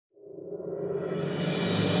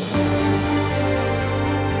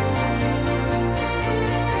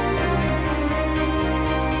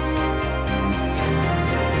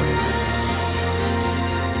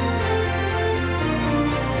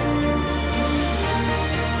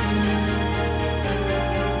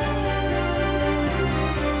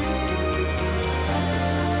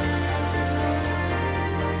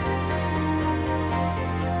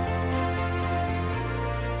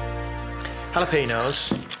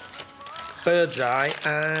Jalapenos, bird's eye,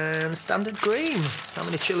 and standard green. How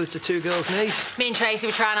many chilies do 2 girls need? Me and Tracy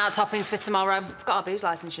were trying out toppings for tomorrow. We've got our booze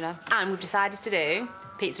licence, you know. And we've decided to do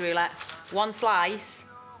pizza roulette. 1 slice,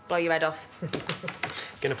 blow your head off.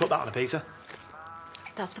 Gonna put that on a pizza?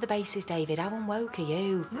 That's for the bases, David. How unwoke are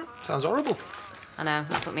you? Sounds horrible. I know,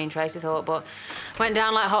 that's what me and Tracy thought, but went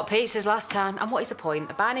down like hot pizzas last time. And what is the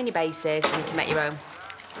point of buying in your bases and you can make your own?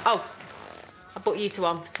 Oh, I'll book you 2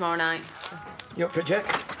 on for tomorrow night. You up for it, Jack?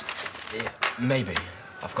 Yeah, maybe.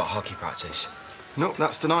 I've got hockey practice. Nope,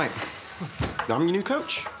 that's tonight. I'm your new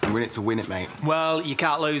coach. I'm in it to win it, mate. Well, you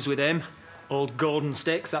can't lose with him. Old Golden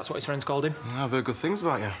Sticks, that's what his friends called him. Yeah, I've heard good things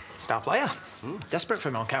about you. Star player. Desperate for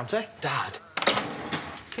him on county. Dad.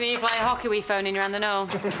 Can you play hockey with your phone in your hand and all?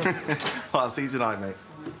 Well, I'll see you tonight, mate.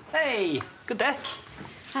 Hey, good day.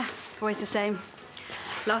 Always the same.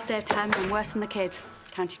 Last day of term and worse than the kids.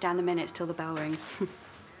 Counting down the minutes till the bell rings.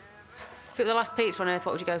 If it were the last pizza on earth,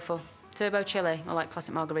 what would you go for? Turbo chili or like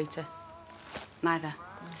classic margarita? Neither.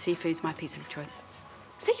 Seafood's my pizza of choice.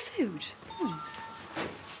 Seafood?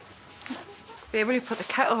 Be able to put the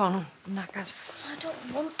kettle on. I'm knackered. I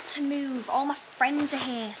don't want to move. All my friends are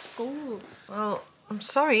here. School. Well, I'm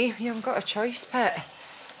sorry. You haven't got a choice, pet.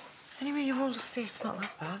 Anyway, your old estate's not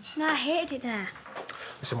that bad. No, I hated it there.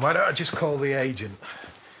 Listen, why don't I just call the agent?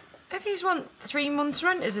 If these want 3 months'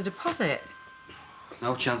 rent as a deposit,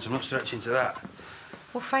 No chance, I'm not stretching to that.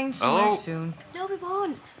 we'll find somewhere Hello? soon. No, we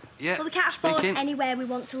won't. Yeah, Well, we can't afford speaking. anywhere we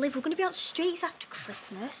want to live. We're going to be on streets after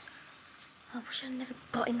Christmas. I wish I'd never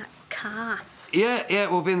got in that car. Yeah,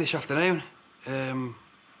 we'll be in this afternoon.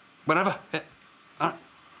 Whenever, yeah. All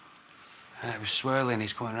right. It was swirling,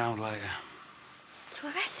 he's coming round later. To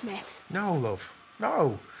arrest me? No, love.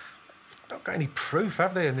 No. Not got any proof,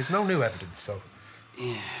 have they? And there's no new evidence, so...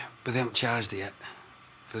 Yeah, but they haven't charged it yet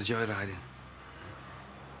for the joyriding.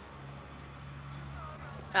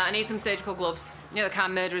 I need some surgical gloves. You know the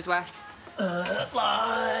kind murderers wear.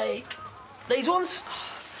 Like these ones?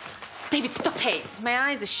 David, stop it. My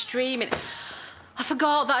eyes are streaming. I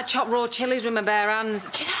forgot that I chopped raw chilies with my bare hands.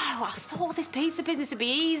 Do you know, I thought this pizza business would be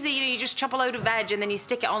easy. You know, you just chop a load of veg and then you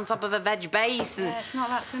stick it on top of a veg base and... Yeah, it's not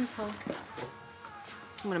that simple.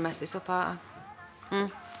 I'm gonna mess this up, aren't I?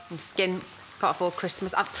 And skin. Got it for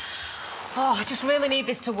Christmas. I just really need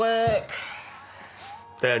this to work.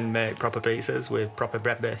 Then make proper pizzas with proper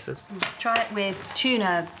bread bases. Try it with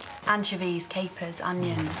tuna, anchovies, capers,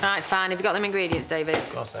 onions. Right, fine. Have you got them ingredients, David?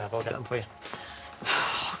 Of course I have. I'll get them for you.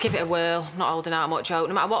 I'll give it a whirl. I'm not holding out much hope.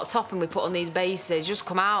 No matter what topping we put on these bases, just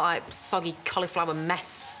come out like soggy cauliflower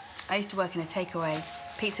mess. I used to work in a takeaway.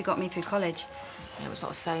 Pizza got me through college. Yeah, it's not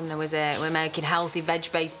the same though, is it? We're making healthy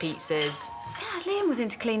veg-based pizzas. Yeah, Liam was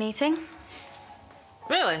into clean eating.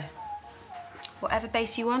 Really? Whatever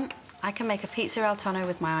base you want, I can make a pizza al tonno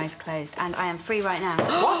with my eyes closed, and I am free right now.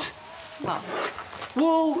 What? What?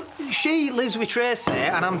 Well, she lives with Tracy,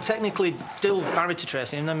 and I'm technically still married to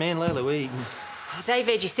Tracy, and me and Layla, we... Oh,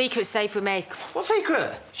 David, your secret's safe with me. What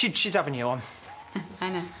secret? She's having you on. I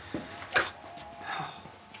know.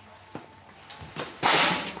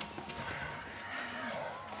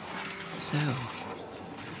 So,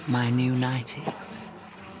 my new nightie.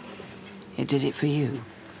 It did it for you?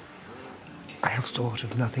 I have thought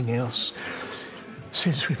of nothing else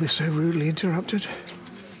since we were so rudely interrupted.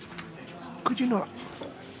 Could you not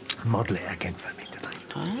model it again for me tonight?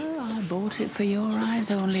 Oh, I bought it for your eyes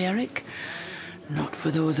only, Eric. Not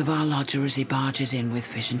for those of our lodger as he barges in with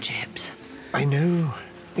fish and chips. I know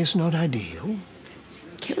it's not ideal.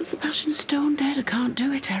 Kills the passion stone dead. I can't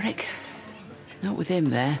do it, Eric. Not with him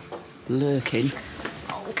there, lurking.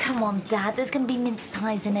 Oh, come on, Dad. There's going to be mince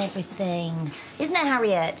pies and everything. Isn't it,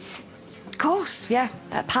 Harriet? Of course, yeah.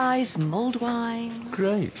 Pies, mulled wine.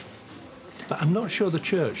 Great. But I'm not sure the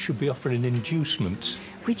church should be offering inducements.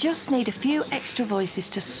 We just need a few extra voices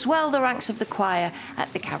to swell the ranks of the choir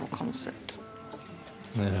at the carol concert.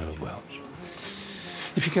 Oh, well.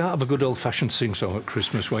 If you can't have a good old-fashioned sing-song at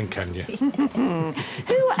Christmas, when can you?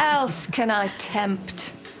 Who else can I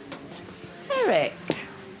tempt? Eric?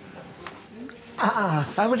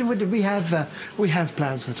 We have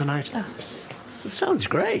plans for tonight. Oh. Sounds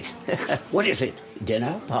great. What is it?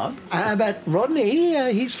 Dinner? Pub? But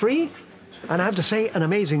Rodney, he's free. And I have to say, an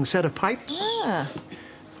amazing set of pipes. Ah.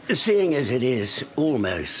 Seeing as it is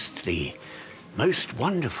almost the most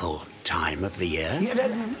wonderful time of the year. Yeah,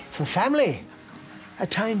 for family. A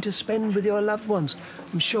time to spend with your loved ones.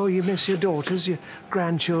 I'm sure you miss your daughters, your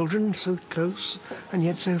grandchildren, so close and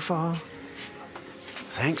yet so far.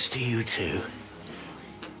 Thanks to you two,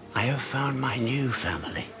 I have found my new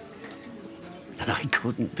family. And I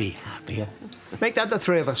couldn't be happier. Make that the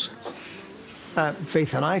 3 of us.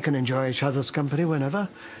 Faith and I can enjoy each other's company whenever.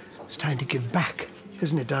 It's time to give back,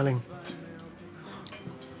 isn't it, darling?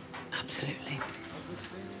 Absolutely.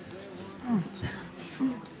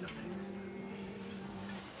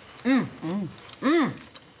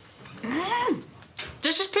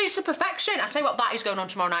 This is pizza perfection. I tell you what, that is going on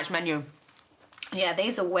tomorrow night's menu. Yeah,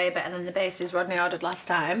 these are way better than the bases Rodney ordered last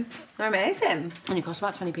time. They're amazing. Only cost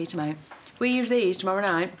about 20p to make. We use these tomorrow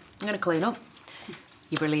night. I'm going to clean up.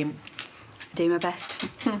 You're brilliant. Do my best.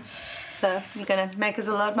 So, you're going to make us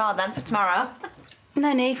a load more then for tomorrow?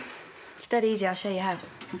 No need. It's dead easy, I'll show you how.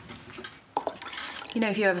 You know,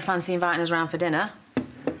 if you ever fancy inviting us round for dinner.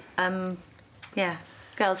 Yeah.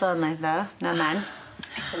 Girls only, though. No men.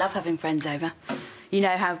 I used to love having friends over. You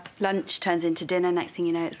know how lunch turns into dinner, next thing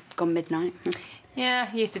you know, it's gone midnight. Yeah,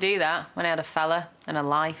 I used to do that when I had a fella and a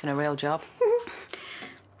life and a real job.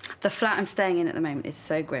 The flat I'm staying in at the moment is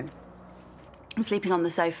so grim. I'm sleeping on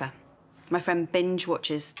the sofa. My friend binge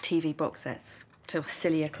watches TV box sets till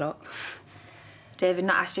silly o'clock. David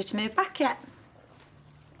not asked you to move back yet?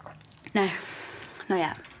 No, not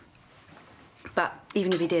yet. But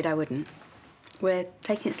even if he did, I wouldn't. We're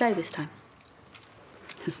taking it slow this time.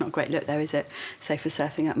 It's not a great look, though, is it? Sofa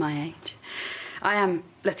surfing at my age. I am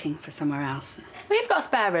looking for somewhere else. We've got a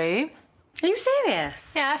spare room. Are you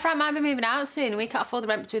serious? Yeah, Fran might be moving out soon and we can't afford the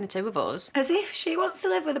rent between the two of us. As if she wants to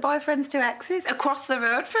live with a boyfriend's two exes across the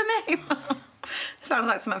road from him. Sounds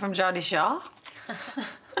like something from Geordie Shore.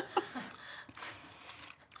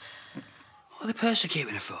 What are they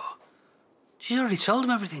persecuting her for? She's already told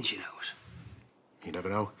him everything she knows. You never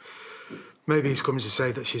know. Maybe he's coming to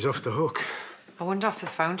say that she's off the hook. I wonder if they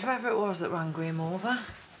found whoever it was that ran Graham over.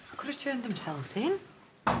 They could have turned themselves in.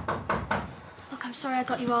 Look, I'm sorry I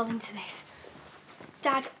got you all into this.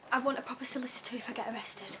 Dad, I want a proper solicitor if I get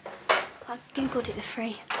arrested. I googled it, they're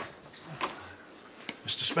free.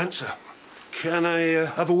 Mr. Spencer, can I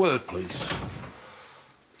have a word, please?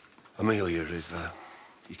 Amelia, if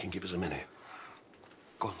you can give us a minute.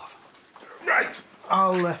 Go on, love. Right.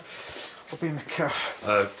 I'll be in the car.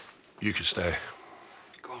 You can stay.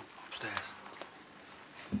 Go on, upstairs.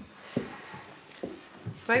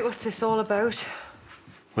 Right, what's this all about?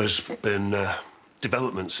 There's been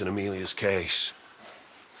developments in Amelia's case.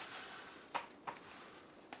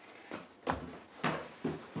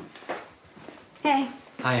 Hey.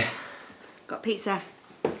 Hi. Got pizza.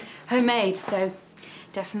 Homemade, so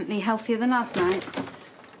definitely healthier than last night.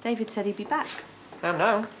 David said he'd be back. I'm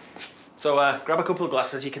now. So grab a couple of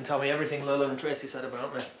glasses. You can tell me everything Lola and Tracy said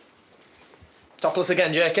about me. Topless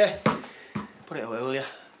again, JK. Put it away, will you?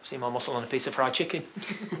 See more muscle on a piece of fried chicken.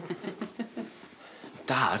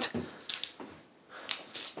 Dad?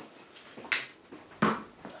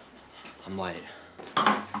 I'm late.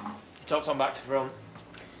 Your top's on back to front.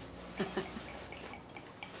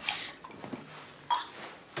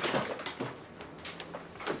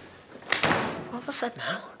 What have I said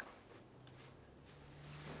now?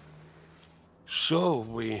 So,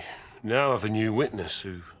 we now have a new witness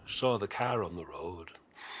who saw the car on the road.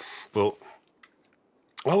 But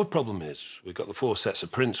our problem is we've got the 4 sets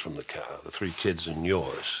of prints from the car, the 3 kids and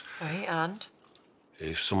yours. Right, and?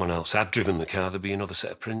 If someone else had driven the car, there'd be another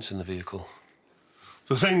set of prints in the vehicle.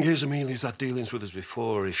 The thing is, Amelia's had dealings with us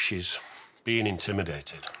before. If she's being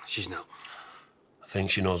intimidated... She's not. I think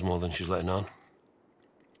she knows more than she's letting on.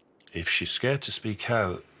 If she's scared to speak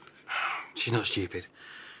out... She's not stupid.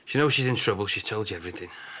 She knows she's in trouble. She's told you everything.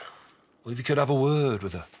 Well, if you could have a word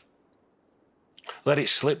with her. Let it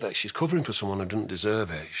slip that she's covering for someone who doesn't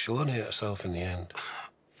deserve it. She'll only hurt herself in the end.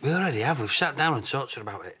 We already have. We've sat down and talked to her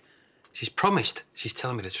about it. She's promised she's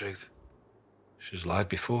telling me the truth. She's lied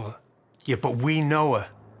before. Yeah, but we know her.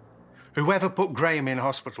 Whoever put Graham in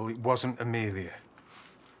hospital, it wasn't Amelia.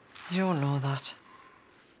 You don't know that.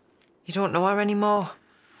 You don't know her anymore.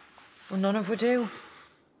 Well, none of us do.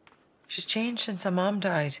 She's changed since her mum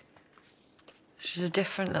died. She's a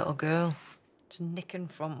different little girl. She's nicking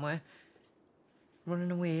from where,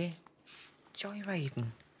 running away, joyriding.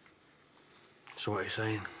 So what are you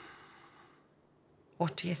saying?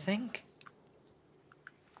 What do you think?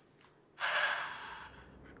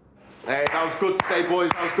 Hey, that was good today, boys.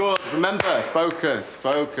 That was good. Remember, focus,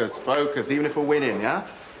 focus, focus, even if we're winning, yeah?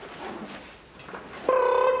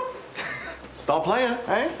 Star player,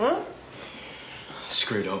 eh? Huh?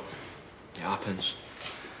 Screwed up. It happens.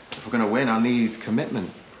 If we're gonna win, I need commitment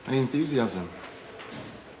and enthusiasm.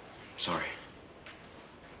 Sorry.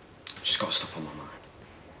 I've just got stuff on my mind.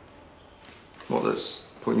 What, that's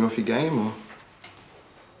putting you off your game, or?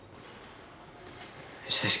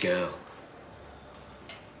 It's this girl.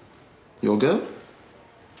 Your girl?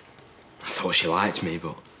 I thought she liked me,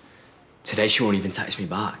 but today she won't even text me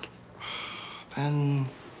back. Then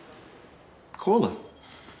call her.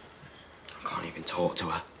 I can't even talk to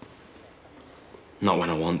her. Not when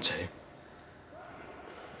I want to.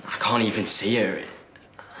 I can't even see her.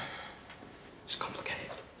 It's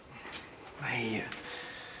complicated. Mate,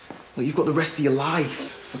 well, you've got the rest of your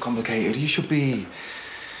life for complicated. You should be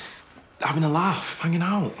having a laugh, hanging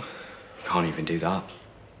out. I can't even do that.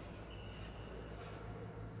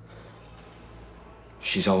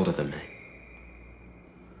 She's older than me.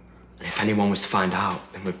 And if anyone was to find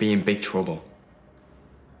out, then we'd be in big trouble.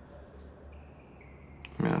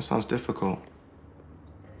 I mean, that sounds difficult.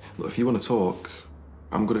 Look, if you want to talk,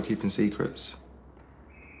 I'm good at keeping secrets.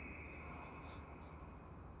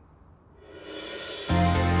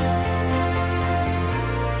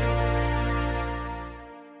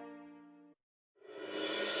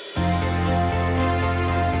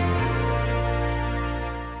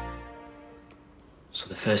 So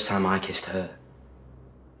the first time I kissed her,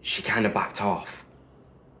 she kind of backed off.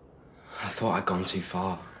 I thought I'd gone too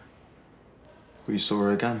far. But you saw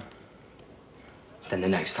her again? Then the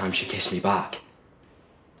next time she kissed me back,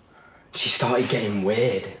 she started getting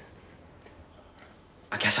weird.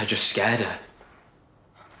 I guess I just scared her.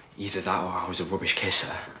 Either that or I was a rubbish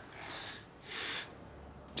kisser.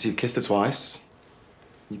 So you've kissed her twice.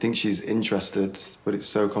 You think she's interested, but it's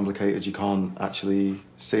so complicated you can't actually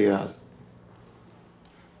see her.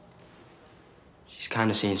 She's kind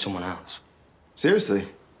of seeing someone else. Seriously?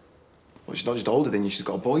 Well, she's not just older than you, she's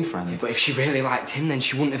got a boyfriend. Yeah, but if she really liked him, then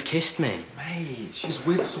she wouldn't have kissed me. Mate, she's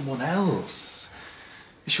with someone else.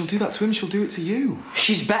 If she'll do that to him, she'll do it to you.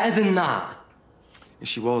 She's better than that. If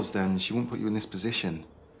she was, then she wouldn't put you in this position.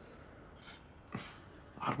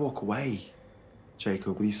 I'd walk away,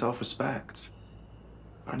 Jacob, with your self-respect.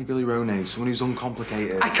 Find a girl your own age, someone who's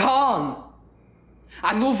uncomplicated. I can't.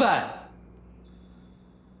 I love her.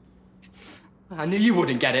 I knew you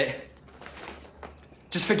wouldn't get it.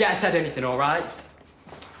 Just forget I said anything, all right?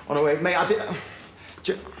 Oh, no, wait, mate, I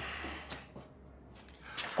did...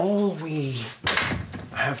 All we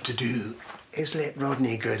have to do is let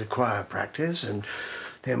Rodney go to choir practice, and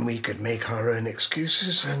then we could make our own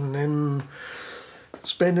excuses and then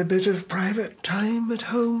spend a bit of private time at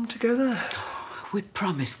home together. We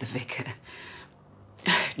promised the vicar.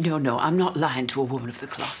 No, I'm not lying to a woman of the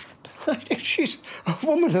cloth. She's a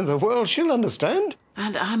woman of the world. She'll understand.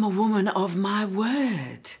 And I'm a woman of my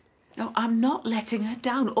word. No, I'm not letting her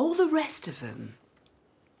down. All the rest of them.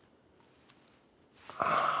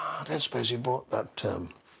 I don't suppose you brought that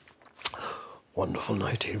wonderful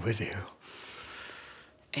nightie with you.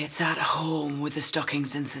 It's at home with the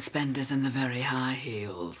stockings and suspenders and the very high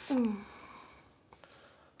heels.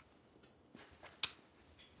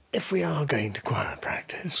 If we are going to choir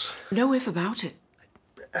practice... No if about it.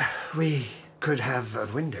 We could have a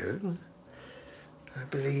window. I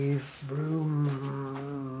believe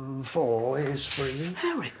room 4 is free.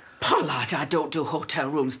 Eric Pollard, I don't do hotel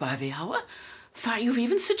rooms by the hour. In fact, you've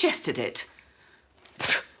even suggested it.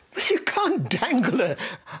 But you can't dangle a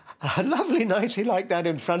lovely nightie like that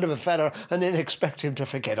in front of a fella and then expect him to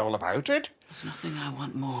forget all about it. There's nothing I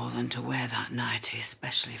want more than to wear that nightie,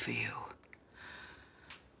 especially for you.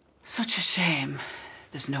 Such a shame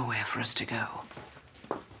there's nowhere for us to go.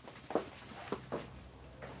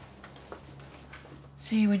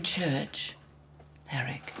 See you in church,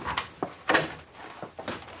 Eric.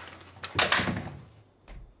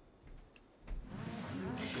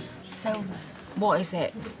 So, what is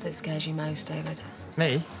it that scares you most, David?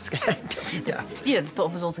 Me? Scared? Yeah. You know, the thought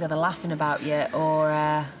of us all together laughing about you, or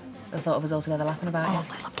the thought of us all together laughing about you.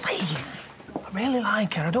 Oh, Lila, please. I really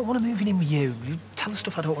like her. I don't want to move in with you. You tell her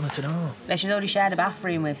stuff I don't want her to know. No, she's already shared a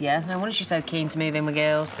bathroom with you. No wonder she's so keen to move in with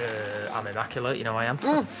girls. I'm immaculate, you know I am.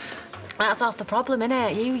 That's half the problem,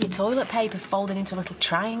 innit? You, your toilet paper folded into a little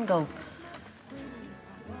triangle.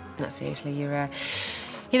 No, seriously, you're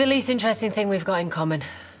the least interesting thing we've got in common.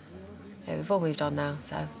 Yeah, we've all moved on now,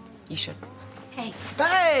 so you should. Hey.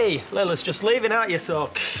 Hey! Lila's just leaving, aren't you,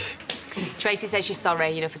 so... Tracy says she's sorry,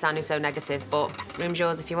 you know, for sounding so negative, but room's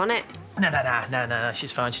yours if you want it. No,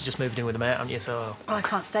 she's fine. She's just moved in with a mate, haven't you, so... Well, I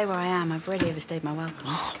can't stay where I am. I've already overstayed my welcome.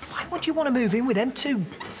 Oh, why would you want to move in with them two?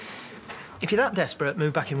 If you're that desperate,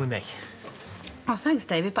 move back in with me. Oh, thanks,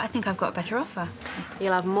 David, but I think I've got a better offer.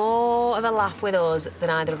 You'll have more of a laugh with us than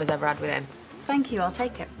either of us ever had with him. Thank you, I'll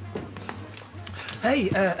take it. Hey,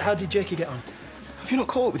 how did Jakey get on? Have you not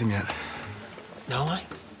caught up with him yet? No, why?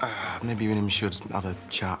 Maybe you and him should have a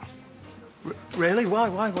chat. Really? Why?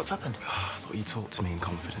 What's happened? I thought you talked to me in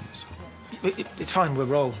confidence. It's fine,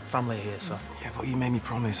 we're all family here, so... Yeah, but you made me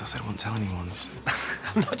promise. I said I won't tell anyone. So...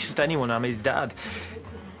 I'm not just anyone, I'm his dad.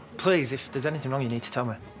 Please, if there's anything wrong, you need to tell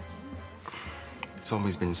me. told me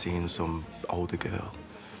he's been seeing some older girl.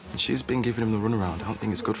 And she's been giving him the runaround. I don't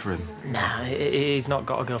think it's good for him. Nah, he's not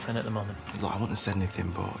got a girlfriend at the moment. Look, I wouldn't have said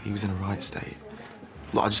anything, but he was in a right state.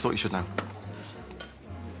 Look, I just thought you should know.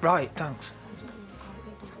 Right, thanks.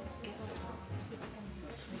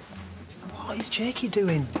 What is Jakey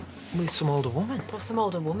doing with some older woman? What's some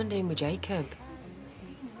older woman doing with Jacob?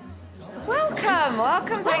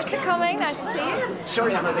 Welcome. Thanks for coming. Nice to see you.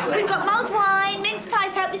 Sorry I'm a bit late. We've got mulled wine, mince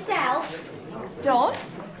pies, help yourself. Dawn?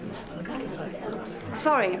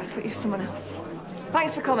 Sorry, I thought you were someone else.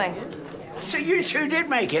 Thanks for coming. So you two did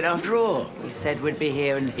make it after all? We said we'd be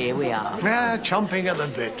here, and here we are. Ah, chomping at the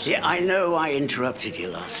bit. Yeah, I know I interrupted you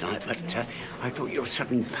last night, but I thought your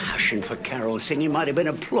sudden passion for carol singing might have been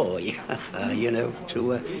a ploy, you know,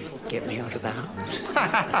 to get me out of the house.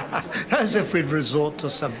 As if we'd resort to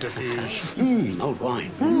subterfuge. Old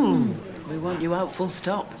wine. We want you out full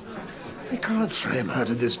stop. We can't throw him out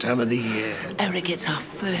at this time of the year. Eric, it's our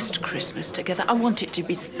first Christmas together. I want it to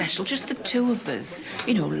be special, just the two of us.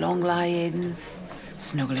 You know, long lie-ins,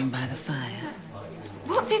 snuggling by the fire.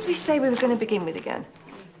 What did we say we were going to begin with again?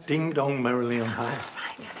 Ding dong merrily on high.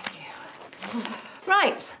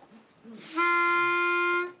 Right.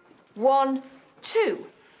 1, 2.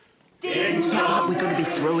 It's not like we're going to be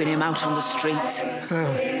throwing him out on the streets.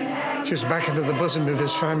 Well, just back into the bosom of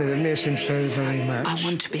his family that miss him so very much. I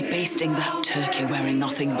want to be basting that turkey wearing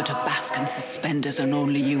nothing but a basque and suspenders and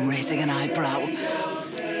only you raising an eyebrow.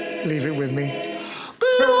 Leave it with me.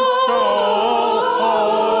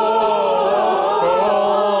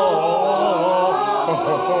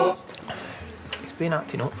 He's been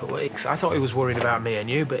acting up for weeks. I thought he was worried about me and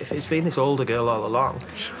you, but if it's been this older girl all along...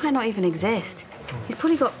 She might not even exist. He's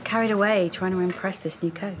probably got carried away trying to impress this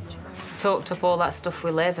new coach. Talked up all that stuff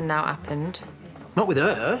with Liv and now it happened. Not with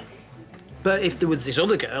her. But if there was this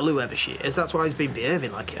other girl, whoever she is, that's why he's been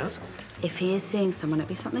behaving like he has. If he is seeing someone, it'll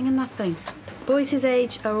be something and nothing. Boys his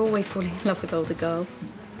age are always falling in love with older girls.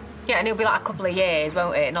 Yeah, and it'll be like a couple of years,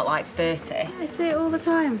 won't it? Not like 30. I see it all the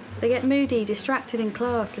time. They get moody, distracted in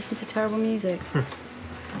class, listen to terrible music.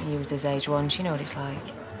 He was his age once, you know what it's like.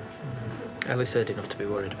 Ellis heard enough to be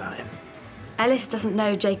worried about him. Ellis doesn't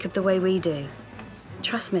know Jacob the way we do.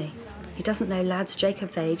 Trust me, he doesn't know lads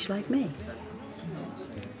Jacob's age like me.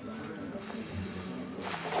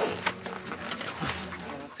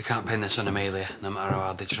 They can't pin this on Amelia, no matter how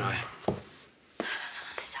hard they try.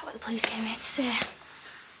 Is that what the police came here to say?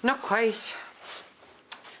 Not quite.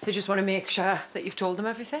 They just want to make sure that you've told them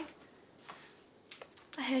everything.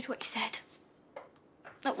 I heard what you said.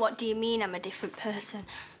 Like, what do you mean I'm a different person?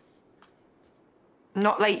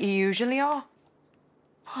 Not like you usually are.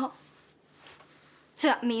 What? So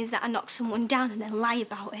that means that I knock someone down and then lie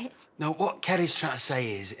about it? No, what Kerry's trying to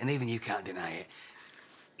say is, and even you can't deny it,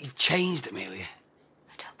 you've changed, Amelia.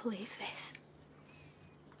 I don't believe this.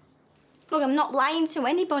 Look, I'm not lying to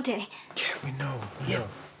anybody. Yeah, we know. Yeah,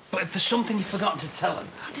 but if there's something you've forgotten to tell them...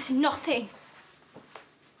 There's nothing.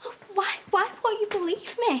 Look, why won't you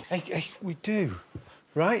believe me? Hey, we do,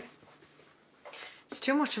 right? It's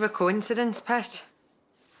too much of a coincidence, Pet.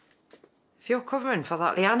 If you're covering for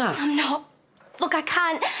that Leanna... I'm not. Look, I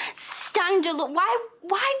can't stand her. Look, why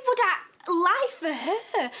would I lie for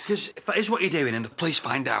her? Because if that is what you're doing and the police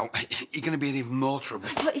find out, you're going to be in even more trouble.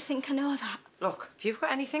 Don't you think I know that? Look, if you've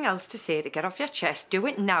got anything else to say to get off your chest, do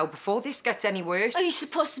it now before this gets any worse. Are you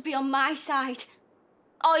supposed to be on my side?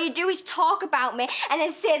 All you do is talk about me and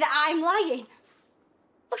then say that I'm lying.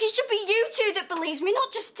 Look, it should be you two that believes me,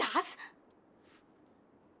 not just Daz.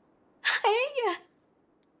 I hate you.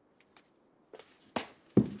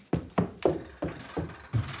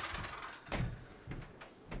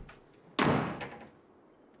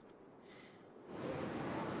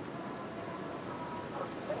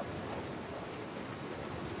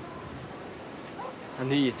 I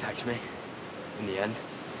knew you'd text me, in the end.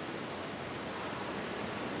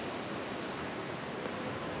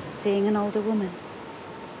 Seeing an older woman.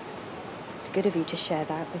 Good of you to share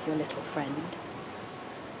that with your little friend.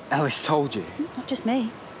 Alice told you? Not just me.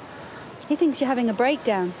 He thinks you're having a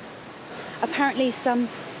breakdown. Apparently some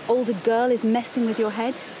older girl is messing with your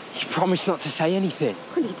head. You promised not to say anything.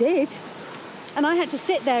 Well, he did. And I had to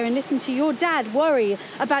sit there and listen to your dad worry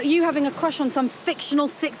about you having a crush on some fictional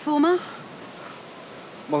sixth former.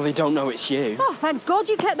 Well, they don't know it's you. Oh, thank God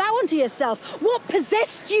you kept that one to yourself. What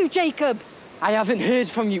possessed you, Jacob? I haven't heard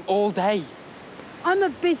from you all day. I'm a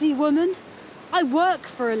busy woman. I work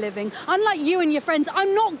for a living. Unlike you and your friends,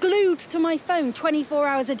 I'm not glued to my phone 24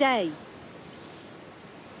 hours a day.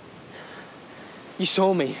 You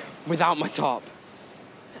saw me without my top.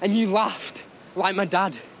 And you laughed, like my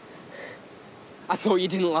dad. I thought you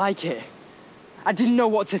didn't like it. I didn't know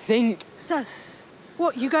what to think. So,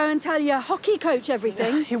 What, you go and tell your hockey coach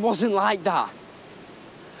everything? It wasn't like that.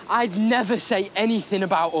 I'd never say anything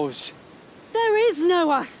about us. There is no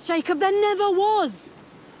us, Jacob. There never was.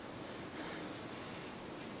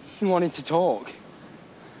 You wanted to talk.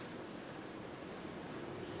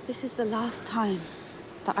 This is the last time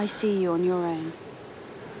that I see you on your own.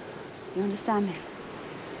 You understand me?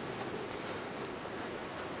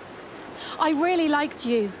 I really liked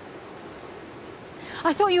you.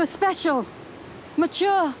 I thought you were special,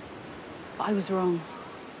 mature. But I was wrong.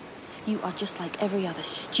 You are just like every other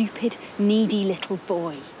stupid, needy little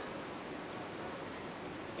boy.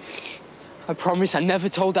 I promise I never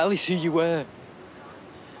told Alice who you were.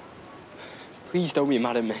 Please don't be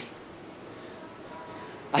mad at me.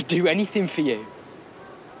 I'd do anything for you.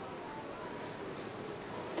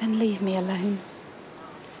 Then leave me alone.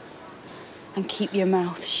 And keep your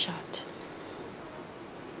mouth shut.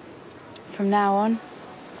 From now on,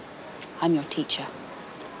 I'm your teacher.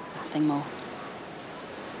 Nothing more.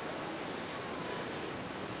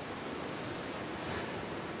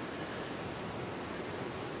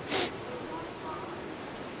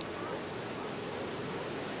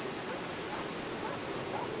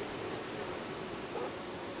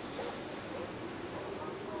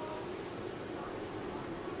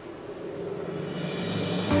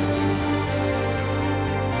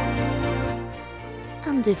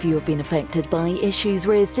 And if you have been affected by issues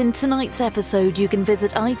raised in tonight's episode, you can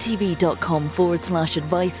visit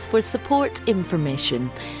itv.com/advice for support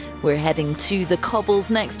information. We're heading to the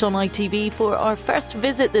Cobbles next on ITV for our first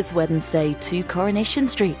visit this Wednesday to Coronation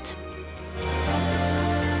Street.